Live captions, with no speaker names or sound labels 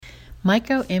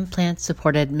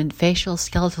Microimplant-supported midfacial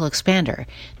skeletal expander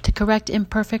to correct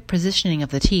imperfect positioning of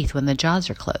the teeth when the jaws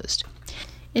are closed.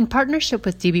 In partnership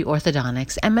with DB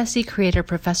Orthodontics, MSc creator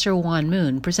Professor Juan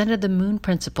Moon presented the Moon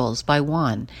Principles by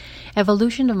Juan,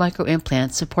 Evolution of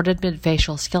Microimplants Supported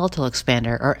Midfacial Skeletal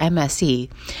Expander, or MSE,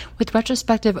 with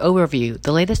retrospective overview,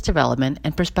 the latest development,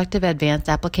 and prospective advanced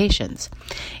applications.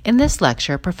 In this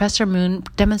lecture, Professor Moon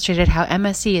demonstrated how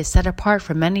MSE is set apart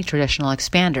from many traditional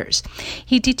expanders.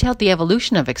 He detailed the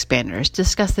evolution of expanders,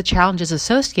 discussed the challenges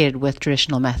associated with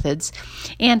traditional methods,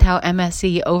 and how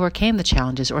MSE overcame the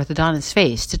challenges orthodontists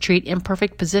face to treat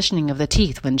imperfect positioning of the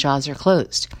teeth when jaws are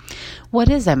closed. What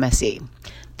is MSE?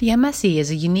 The MSE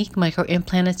is a unique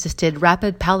microimplant-assisted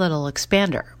rapid palatal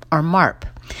expander, or MARP.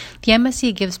 The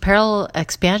MSE gives parallel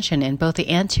expansion in both the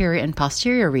anterior and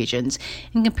posterior regions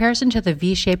in comparison to the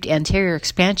V-shaped anterior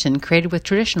expansion created with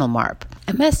traditional MARP.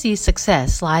 MSE's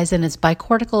success lies in its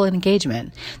bicortical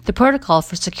engagement. The protocol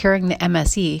for securing the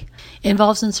MSE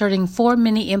involves inserting 4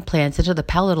 mini implants into the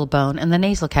palatal bone and the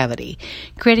nasal cavity,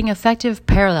 creating effective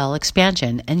parallel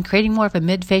expansion and creating more of a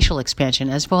midfacial expansion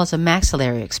as well as a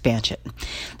maxillary expansion.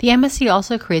 The MSE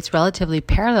also creates relatively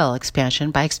parallel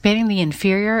expansion by expanding the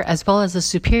inferior as well as the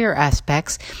superior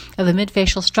aspects of the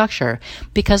midfacial structure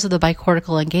because of the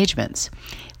bicortical engagements.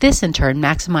 This in turn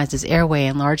maximizes airway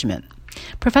enlargement.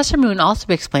 Professor Moon also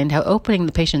explained how opening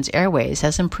the patient's airways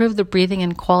has improved the breathing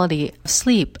and quality of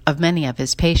sleep of many of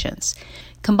his patients.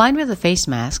 Combined with a face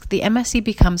mask, the MSE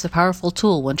becomes a powerful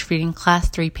tool when treating Class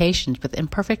 3 patients with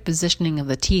imperfect positioning of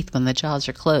the teeth when the jaws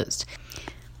are closed.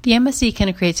 The MSE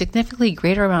can create significantly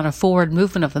greater amount of forward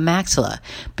movement of the maxilla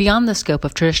beyond the scope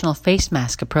of traditional face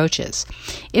mask approaches.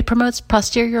 It promotes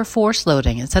posterior force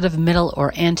loading instead of middle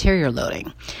or anterior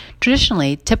loading.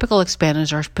 Traditionally, typical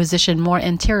expanders are positioned more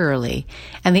anteriorly,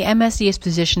 and the MSE is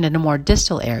positioned in a more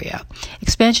distal area.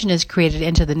 Expansion is created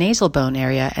into the nasal bone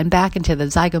area and back into the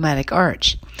zygomatic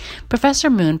arch.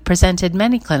 Professor Moon presented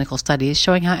many clinical studies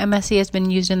showing how MSE has been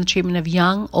used in the treatment of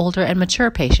young, older, and mature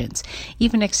patients,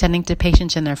 even extending to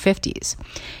patients in their 50s.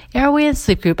 Airway and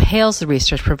Sleep Group hails the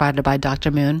research provided by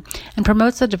Dr. Moon and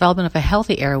promotes the development of a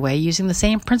healthy airway using the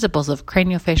same principles of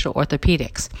craniofacial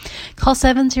orthopedics. Call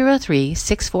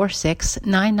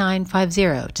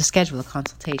 703-646-9950 to schedule a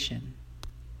consultation.